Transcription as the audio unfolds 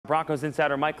Broncos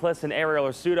insider Mike Klis and Arielle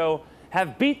Orsuto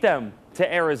have beat them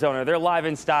to Arizona. They're live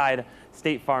inside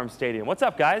State Farm Stadium. What's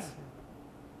up, guys?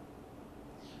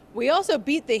 We also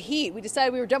beat the heat. We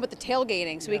decided we were done with the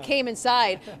tailgating, so we came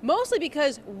inside, mostly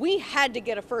because we had to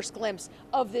get a first glimpse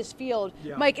of this field.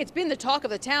 Mike, it's been the talk of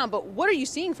the town, but what are you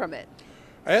seeing from it?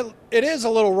 It is a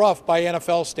little rough by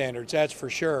NFL standards, that's for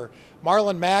sure.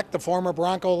 Marlon Mack, the former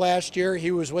Bronco last year,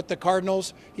 he was with the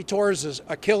Cardinals. He tore his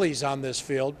Achilles on this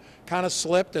field, kind of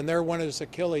slipped, and there went his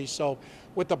Achilles. So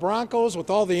with the Broncos, with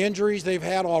all the injuries they've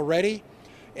had already,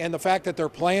 and the fact that they're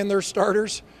playing their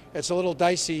starters, it's a little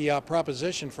dicey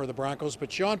proposition for the Broncos.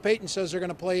 But Sean Payton says they're going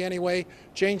to play anyway,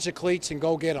 change the cleats, and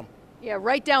go get them. Yeah,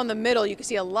 right down the middle, you can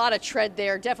see a lot of tread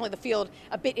there. Definitely the field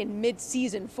a bit in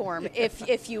mid-season form,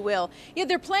 if you will. Yeah,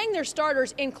 they're playing their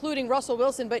starters, including Russell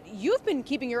Wilson, but you've been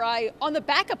keeping your eye on the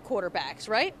backup quarterbacks,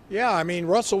 right? Yeah, I mean,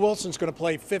 Russell Wilson's going to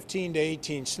play 15 to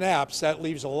 18 snaps. That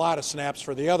leaves a lot of snaps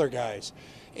for the other guys.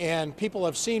 And people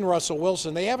have seen Russell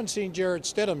Wilson. They haven't seen Jarrett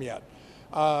Stidham yet.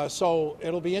 So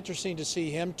it'll be interesting to see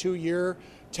him, 2-year,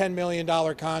 $10 million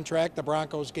contract the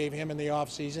Broncos gave him in the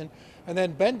offseason. And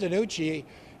then Ben DiNucci,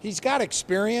 he's got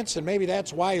experience, and maybe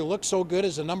that's why he looks so good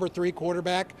as a number 3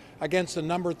 quarterback against the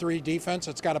number 3 defense.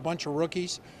 It's got a bunch of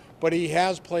rookies, but he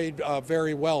has played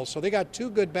very well. So they got 2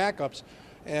 good backups.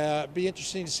 Be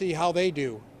interesting to see how they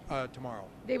do tomorrow.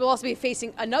 They will also be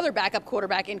facing another backup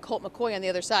quarterback in Colt McCoy on the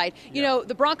other side. You know,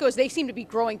 the Broncos, they seem to be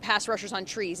growing pass rushers on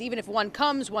trees. Even if one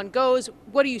comes, one goes.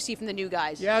 What do you see from the new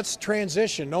guys? Yeah, it's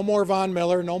transition. No more Von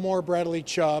Miller, no more Bradley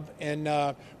Chubb.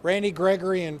 And Randy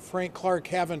Gregory and Frank Clark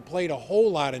haven't played a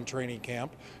whole lot in training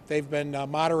camp. They've been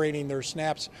moderating their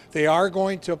snaps. They are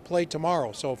going to play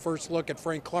tomorrow. So first look at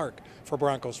Frank Clark for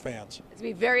Broncos fans. It's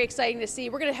going to be very exciting to see.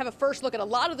 We're going to have a first look at a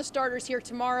lot of the starters here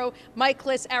tomorrow. Mike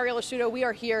Klis, Arielle Orsuto, we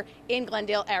are here in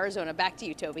Glendale, Arizona. Back to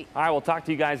you, Toby. All right, we'll talk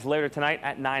to you guys later tonight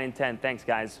at 9 and 10. Thanks,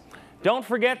 guys. Don't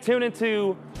forget, tune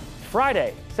into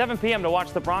Friday, 7 p.m. to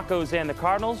watch the Broncos and the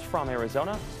Cardinals from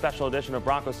Arizona. Special edition of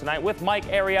Broncos Tonight with Mike,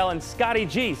 Arielle, and Scotty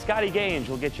G. Scotty Gange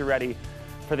will get you ready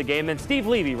for the game. Then Steve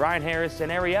Levy, Ryan Harris,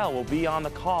 and Arielle will be on the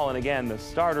call. And again, the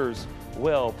starters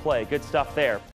will play. Good stuff there.